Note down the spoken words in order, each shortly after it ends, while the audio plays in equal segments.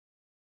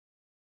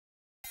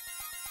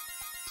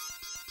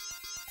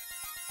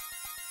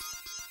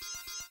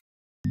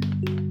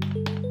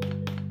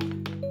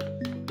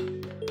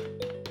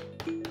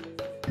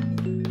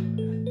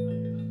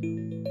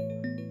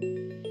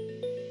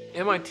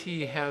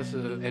MIT has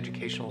an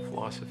educational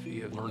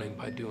philosophy of learning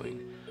by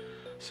doing.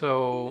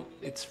 So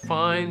it's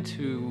fine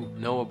to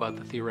know about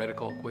the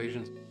theoretical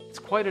equations. It's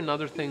quite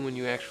another thing when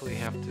you actually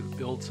have to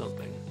build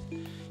something.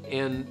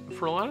 And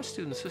for a lot of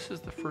students, this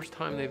is the first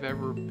time they've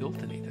ever built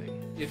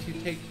anything. If you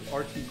take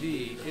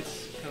RTV,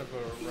 it's kind of a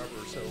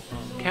rubber. So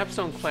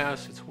Capstone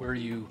class, it's where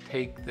you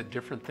take the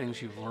different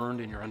things you've learned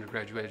in your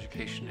undergraduate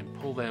education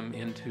and pull them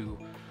into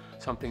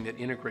something that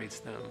integrates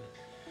them.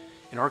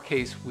 In our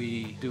case,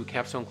 we do a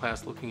capstone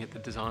class looking at the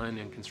design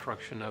and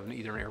construction of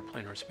either an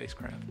airplane or a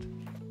spacecraft.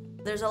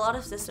 There's a lot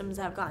of systems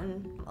that have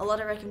gotten a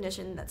lot of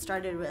recognition that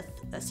started with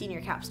a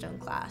senior capstone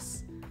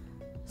class.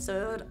 So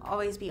it would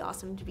always be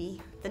awesome to be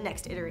the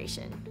next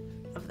iteration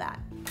of that.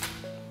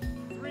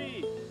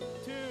 3,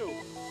 2,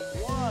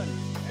 1,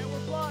 and we're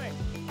flying.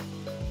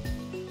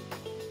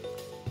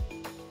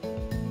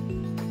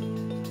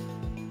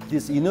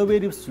 These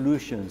innovative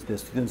solutions that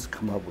students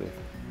come up with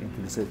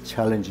into this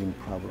challenging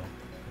problem,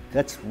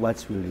 that's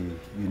what's really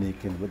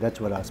unique, and that's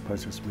what us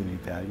persons really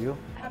value.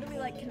 How do we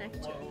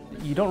connect to it?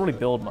 You don't really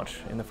build much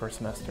in the first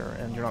semester,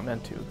 and you're not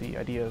meant to. The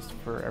idea is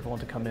for everyone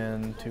to come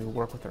in to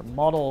work with their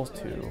models,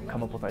 to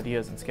come up with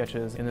ideas and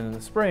sketches, and then in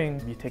the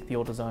spring you take the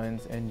old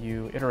designs and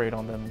you iterate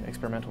on them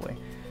experimentally,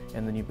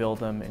 and then you build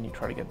them and you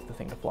try to get the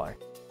thing to fly.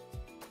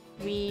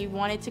 We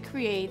wanted to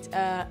create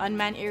an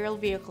unmanned aerial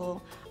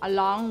vehicle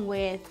along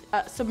with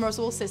a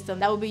submersible system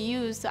that will be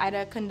used to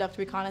either conduct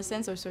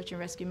reconnaissance or search and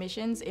rescue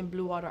missions in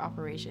blue water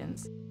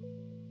operations.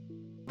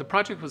 The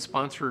project was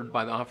sponsored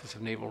by the Office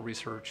of Naval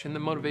Research, and the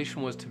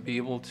motivation was to be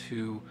able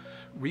to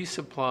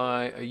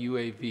resupply a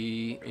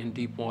UAV in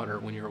deep water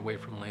when you're away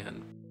from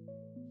land.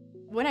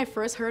 When I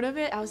first heard of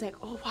it, I was like,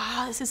 oh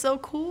wow, this is so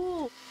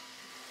cool.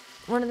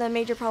 One of the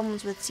major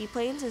problems with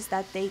seaplanes is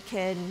that they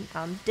can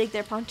dig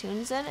their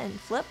pontoons in and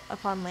flip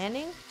upon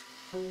landing.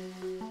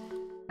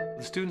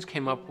 The students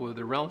came up with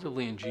a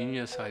relatively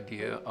ingenious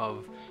idea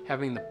of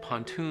having the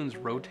pontoons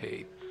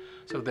rotate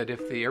so that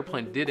if the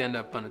airplane did end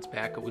up on its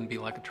back, it wouldn't be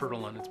like a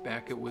turtle on its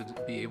back, it would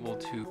be able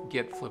to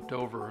get flipped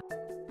over.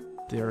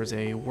 There's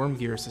a worm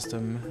gear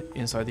system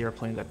inside the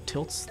airplane that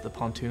tilts the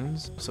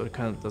pontoons, so it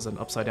kind of does an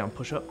upside down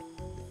push-up.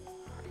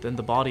 Then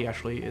the body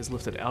actually is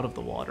lifted out of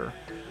the water,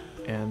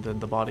 and then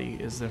the body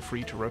is then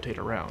free to rotate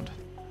around.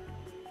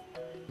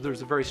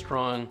 There's a very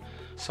strong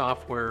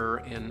software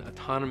and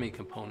autonomy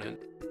component.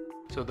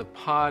 So the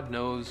pod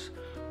knows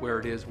where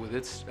it is with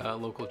its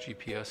local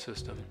GPS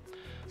system.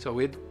 So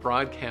it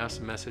broadcasts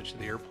a message to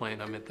the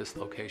airplane, I'm at this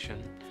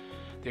location.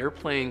 The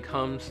airplane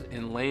comes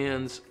and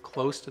lands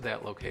close to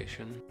that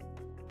location.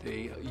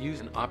 They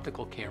use an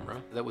optical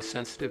camera that was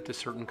sensitive to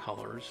certain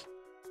colors.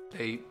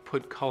 They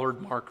put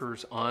colored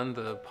markers on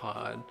the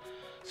pod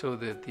so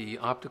that the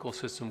optical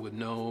system would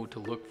know to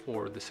look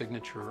for the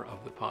signature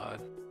of the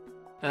pod.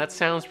 Now that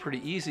sounds pretty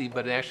easy,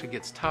 but it actually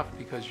gets tough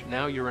because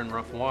now you're in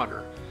rough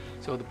water.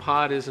 So the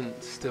pod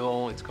isn't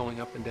still, it's going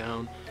up and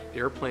down. The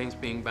airplane's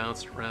being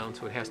bounced around,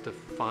 so it has to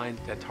find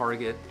that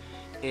target,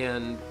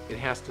 and it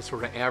has to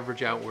sort of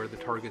average out where the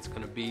target's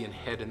going to be and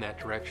head in that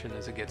direction.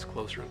 As it gets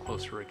closer and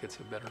closer, it gets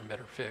a better and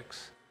better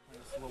fix.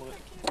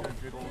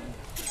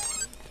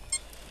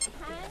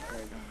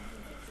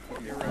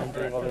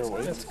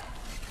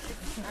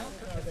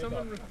 Is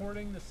someone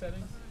recording the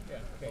settings? Yeah,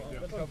 okay.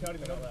 Let's go.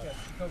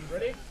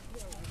 Ready?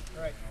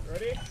 All right,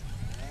 ready?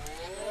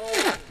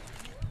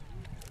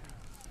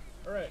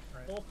 All right,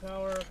 full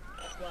power,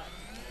 flat.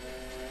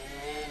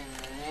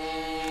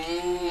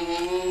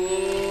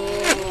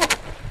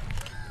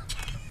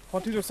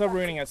 Pontoons are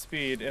submarining at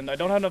speed, and I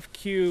don't have enough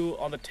Q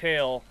on the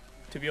tail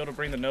to be able to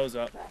bring the nose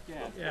up.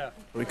 Yeah.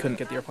 We couldn't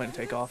get the airplane to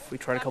take off. We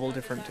tried a couple of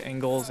different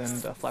angles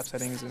and flap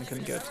settings and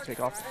couldn't get it to take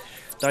off.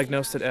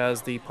 Diagnosed it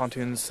as the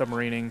pontoons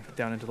submarining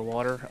down into the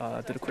water.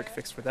 Did a quick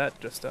fix for that.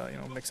 Just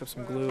mix up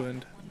some glue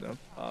and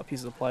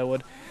pieces of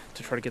plywood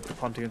to try to get the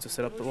pontoons to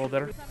sit up a little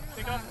better.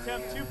 Takeoff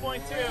attempt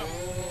 2.2.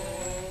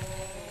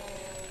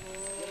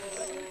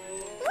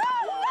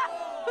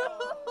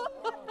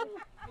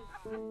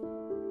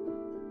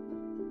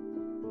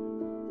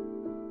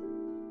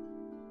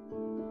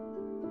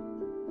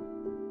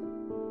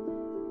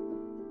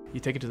 You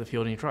take it to the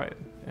field and you try it,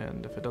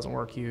 and if it doesn't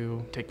work,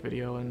 you take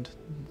video and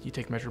you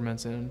take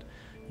measurements and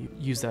you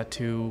use that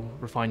to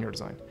refine your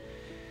design.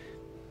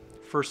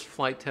 First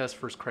flight test,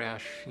 first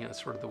crash,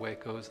 it's sort of the way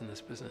it goes in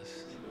this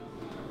business.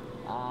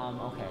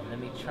 Okay, let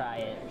me try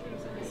it.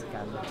 It's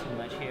got a little too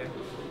much here.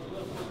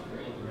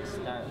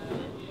 Start with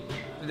it.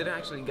 We didn't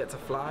actually get to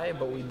fly,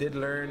 but we did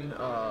learn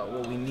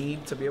what we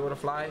need to be able to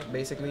fly.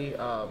 Basically,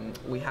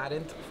 we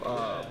hadn't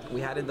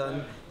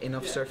done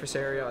enough surface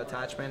area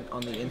attachment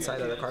on the inside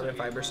of the carbon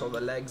fiber, so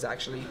the legs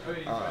actually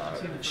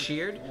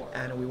sheared,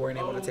 and we weren't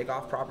able to take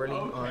off properly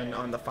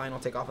on the final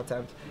takeoff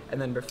attempt.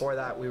 And then before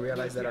that, we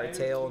realized that our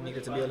tail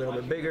needed to be a little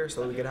bit bigger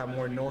so we could have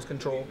more nose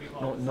control,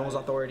 nose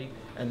authority.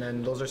 And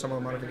then those are some of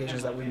the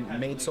modifications that we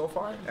made so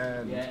far,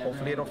 and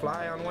hopefully it'll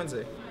fly on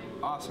Wednesday.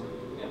 Awesome.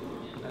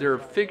 They're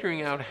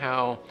figuring out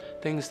how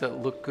things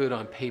that look good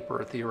on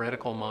paper,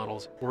 theoretical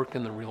models, work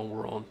in the real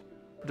world.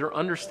 They're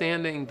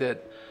understanding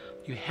that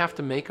You have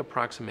to make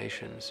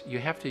approximations. You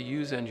have to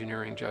use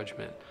engineering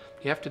judgment.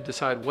 You have to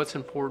decide what's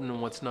important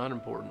and what's not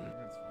important.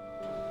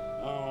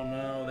 Oh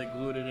no, they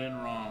glued it in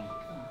wrong.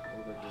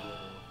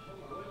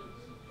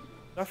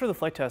 After the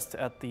flight test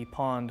at the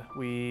pond,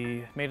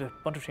 we made a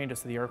bunch of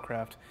changes to the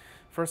aircraft.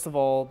 First of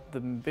all,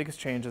 the biggest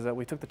change is that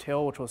we took the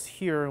tail, which was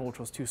here, which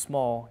was too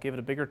small, gave it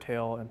a bigger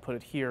tail, and put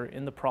it here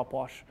in the prop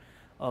wash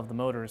of the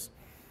motors.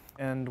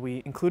 And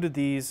we included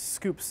these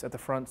scoops at the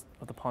front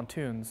of the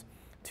pontoons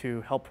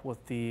to help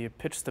with the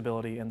pitch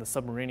stability and the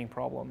submarining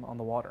problem on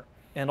the water.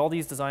 And all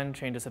these design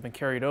changes have been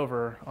carried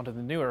over onto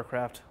the new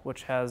aircraft,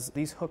 which has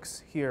these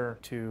hooks here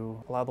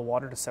to allow the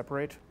water to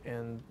separate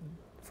and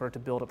for it to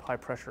build up high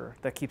pressure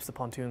that keeps the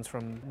pontoons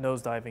from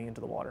nosediving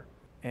into the water.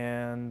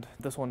 And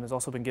this one has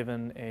also been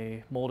given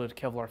a molded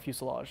Kevlar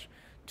fuselage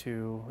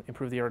to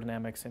improve the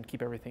aerodynamics and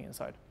keep everything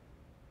inside.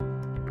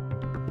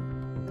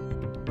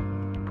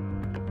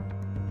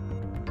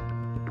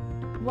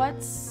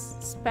 What's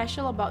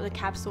special about the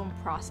capstone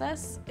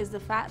process is the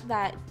fact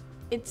that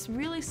it's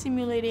really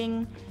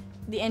simulating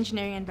the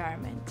engineering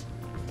environment.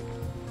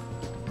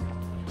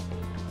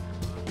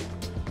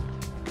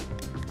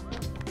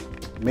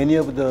 Many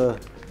of the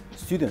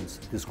students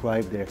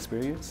describe their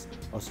experience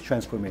as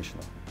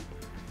transformational.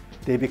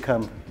 They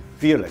become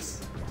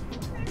fearless.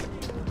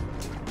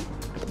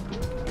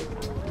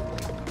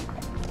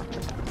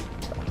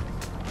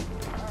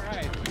 All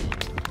right.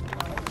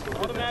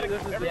 Automatic.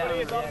 Everybody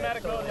is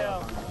automatic mode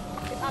now.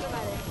 It's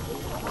automatic.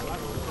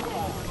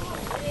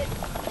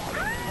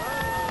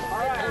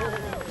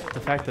 The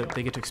fact that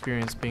they get to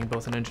experience being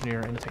both an engineer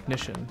and a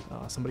technician,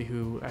 somebody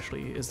who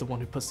actually is the one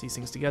who puts these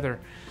things together,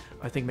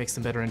 I think makes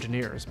them better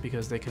engineers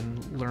because they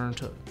can learn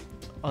to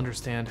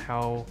understand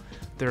how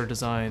their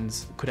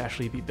designs could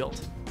actually be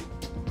built.